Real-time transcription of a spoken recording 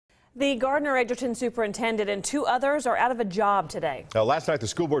The Gardner Edgerton superintendent and 2 others are out of a job today. Last night, the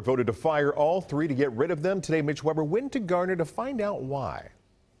school board voted to fire all 3 to get rid of them. Today, Mitch Weber went to Gardner to find out why.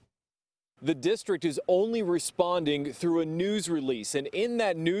 The district is only responding through a news release, and in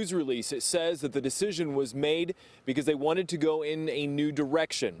that news release it says that the decision was made because they wanted to go in a new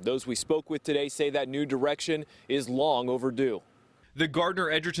direction. Those we spoke with today say that new direction is long overdue. The Gardner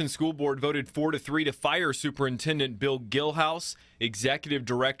Edgerton School Board voted 4-3 to fire Superintendent Bill Gilhouse, Executive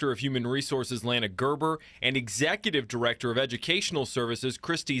Director of Human Resources Lana Gerber, and Executive Director of Educational Services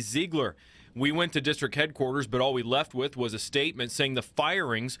Christy Ziegler. We went to district headquarters, but all we left with was a statement saying the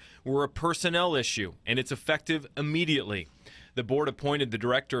firings were a personnel issue and it's effective immediately. The board appointed the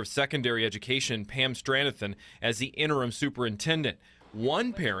Director of Secondary Education, Pam Stranathan, as the interim superintendent.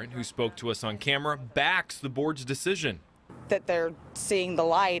 One parent who spoke to us on camera backs the board's decision. That they're seeing the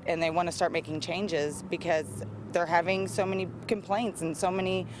light and they want to start making changes because they're having so many complaints and so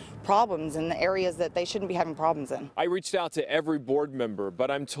many problems in the areas that they shouldn't be having problems in. I reached out to every board member,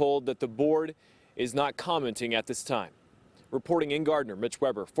 but I'm told that the board is not commenting at this time. Reporting in Gardner, Mitch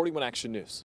Weber, 41 Action News.